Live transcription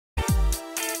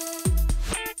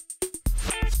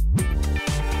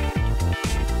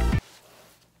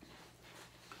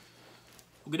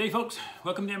Good day, folks.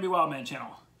 Welcome to MB Wildman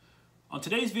channel. On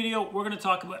today's video, we're going to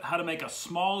talk about how to make a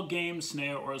small game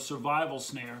snare or a survival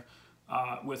snare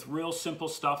with real simple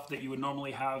stuff that you would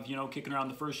normally have, kicking around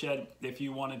the fur shed if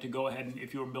you wanted to go ahead and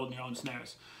if you were building your own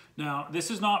snares. Now,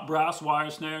 this is not brass wire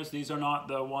snares. These are not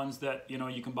the ones that,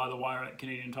 you can buy the wire at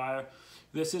Canadian Tire.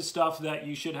 This is stuff that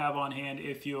you should have on hand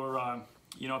if you're,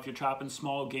 if you're trapping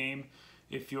small game.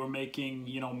 If you're making,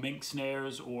 mink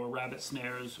snares or rabbit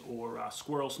snares or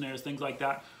squirrel snares, things like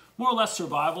that. More or less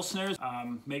survival snares.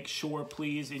 Make sure,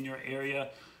 please, in your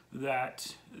area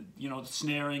that,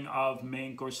 snaring of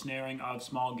mink or snaring of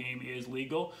small game is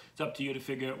legal. It's up to you to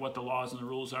figure out what the laws and the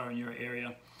rules are in your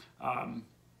area.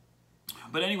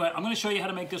 But anyway, I'm going to show you how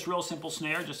to make this real simple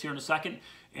snare just here in a second.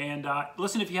 And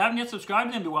listen, if you haven't yet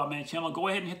subscribed to the MB Wildman channel, go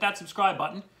ahead and hit that subscribe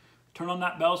button. Turn on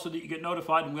that bell so that you get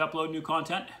notified when we upload new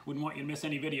content. Wouldn't want you to miss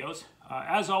any videos.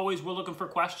 As always, we're looking for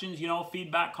questions,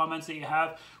 feedback, comments that you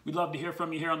have. We'd love to hear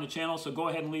from you here on the channel, so go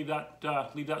ahead and leave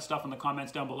that stuff in the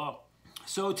comments down below.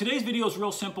 So today's video is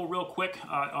real simple, real quick.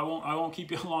 I won't keep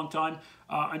you a long time.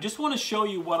 I just want to show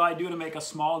you what I do to make a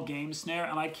small game snare,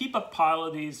 and I keep a pile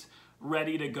of these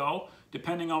ready to go,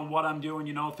 depending on what I'm doing.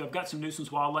 If I've got some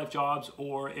nuisance wildlife jobs,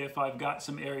 or if I've got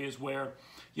some areas where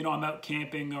I'm out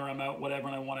camping or I'm out whatever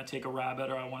and I want to take a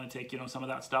rabbit or I want to take, some of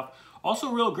that stuff.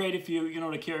 Also real great if you,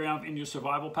 to carry around in your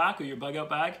survival pack or your bug out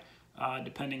bag,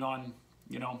 depending on,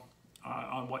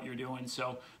 on what you're doing.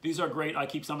 So these are great. I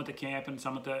keep some at the camp and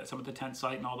some at the tent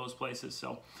site and all those places.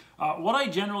 So what I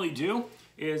generally do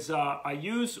is I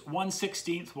use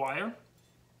 1/16 wire.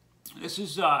 This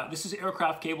is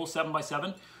aircraft cable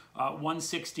 7x7.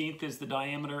 1/16 is the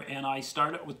diameter, and I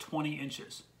start it with 20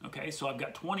 inches. Okay, so I've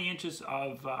got 20 inches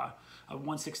of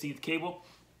 1/16 cable,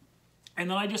 and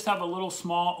then I just have a little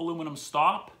small aluminum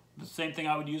stop, the same thing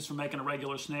I would use for making a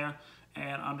regular snare,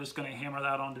 and I'm just going to hammer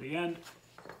that onto the end.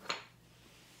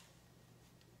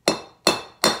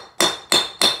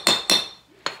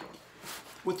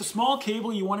 With the small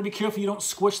cable, you want to be careful you don't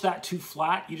squish that too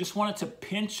flat. You just want it to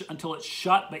pinch until it's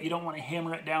shut, but you don't want to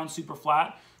hammer it down super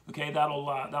flat. Okay,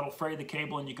 that'll fray the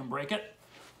cable and you can break it.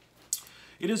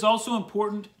 It is also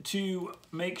important to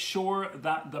make sure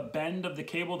that the bend of the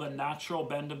cable, the natural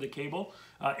bend of the cable,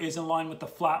 is in line with the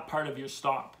flat part of your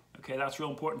stop. Okay, that's real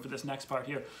important for this next part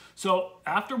here. So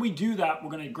after we do that, we're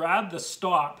going to grab the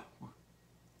stop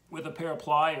with a pair of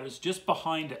pliers just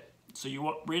behind it. So you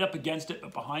want right up against it,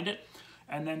 but behind it,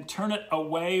 and then turn it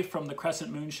away from the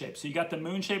crescent moon shape. So you got the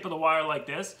moon shape of the wire like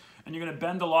this, and you're going to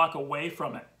bend the lock away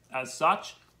from it as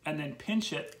such, and then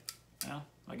pinch it. Well,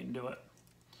 I can do it.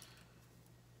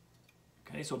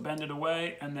 Okay, so bend it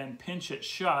away and then pinch it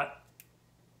shut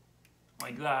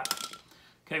like that.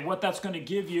 Okay, what that's going to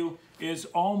give you is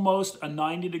almost a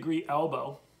 90-degree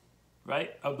elbow,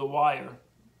 right, of the wire.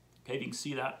 Okay, if you can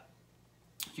see that.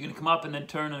 You're going to come up and then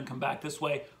turn and come back this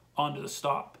way onto the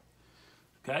stop.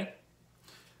 Okay.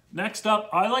 Next up,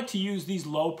 I like to use these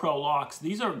Low Pro locks.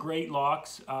 These are great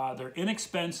locks. They're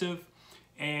inexpensive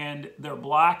and they're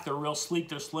black. They're real sleek.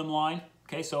 They're slimline.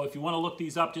 Okay, so if you want to look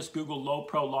these up, just Google Low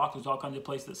Pro lock. There's all kinds of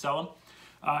places that sell them.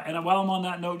 And while I'm on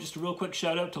that note, just a real quick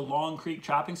shout out to Long Creek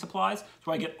Trapping Supplies. That's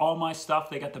where I get all my stuff.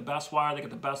 They got the best wire. They got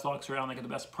the best locks around. They got the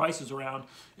best prices around.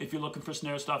 If you're looking for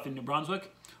snare stuff in New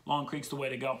Brunswick, Long Creek's the way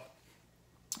to go.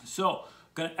 So I'm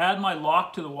going to add my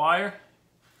lock to the wire,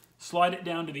 slide it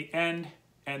down to the end,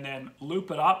 and then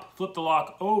loop it up, flip the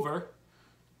lock over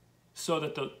so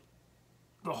that the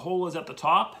hole is at the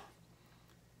top,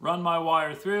 run my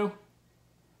wire through,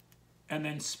 and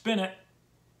then spin it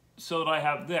so that I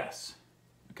have this,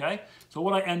 okay? So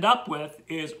what I end up with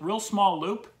is real small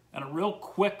loop and a real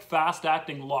quick,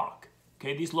 fast-acting lock,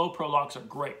 okay? These Low Pro locks are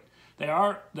great. They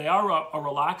are a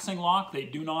relaxing lock. They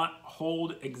do not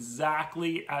hold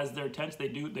exactly as they're tense. They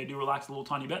do relax a little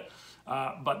tiny bit,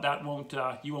 but that won't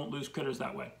you won't lose critters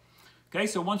that way. Okay,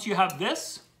 so once you have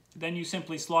this, then you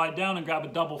simply slide down and grab a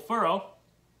double furrow,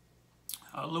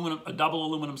 a double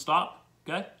aluminum stop.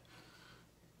 Okay,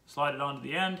 slide it onto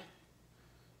the end,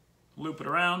 loop it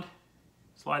around,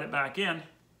 slide it back in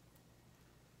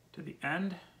to the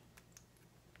end,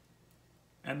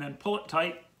 and then pull it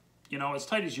tight. As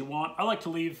tight as you want. I like to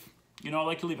leave,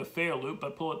 a fair loop,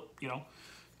 but pull it,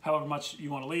 however much you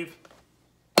want to leave.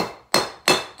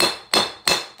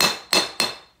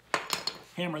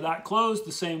 Hammer that closed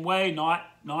the same way,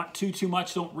 not too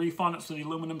much. Don't reef on it so the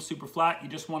aluminum's super flat. You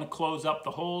just want to close up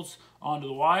the holes onto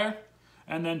the wire,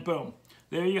 and then boom.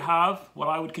 There you have what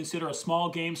I would consider a small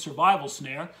game survival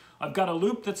snare. I've got a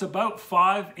loop that's about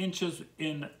 5 inches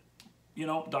in,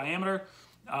 diameter.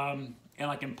 And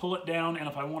I can pull it down, and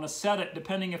if I want to set it,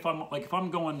 depending if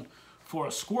I'm going for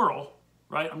a squirrel,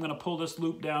 right? I'm gonna pull this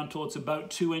loop down till it's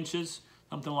about 2 inches,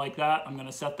 something like that. I'm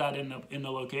gonna set that in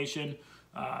the location.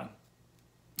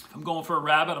 If I'm going for a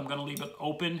rabbit, I'm gonna leave it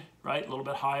open, right? A little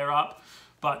bit higher up.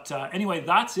 But anyway,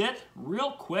 that's it.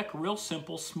 Real quick, real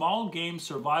simple, small game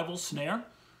survival snare.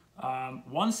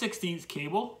 1/16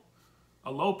 cable,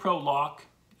 a low pro lock,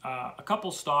 a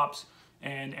couple stops,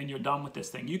 and you're done with this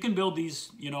thing. You can build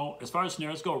these, you know, as far as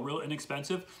snares go, real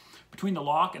inexpensive. Between the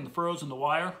lock and the furrows and the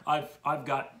wire, I've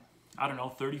got, I don't know,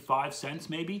 35 cents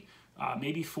maybe,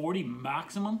 maybe 40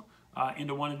 maximum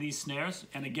into one of these snares.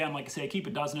 And again, like I say, I keep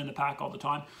a dozen in the pack all the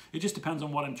time. It just depends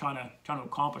on what I'm trying to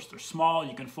accomplish. They're small,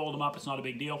 you can fold them up, it's not a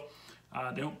big deal.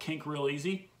 They don't kink real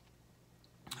easy.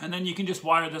 And then you can just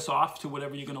wire this off to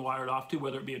whatever you're going to wire it off to,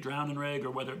 whether it be a drowning rig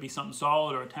or whether it be something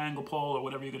solid or a tangle pole or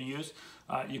whatever you're going to use.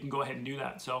 You can go ahead and do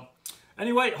that. So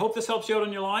anyway, hope this helps you out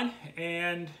on your line.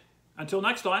 And until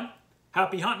next time,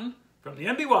 happy hunting from the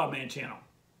MB Wildman channel.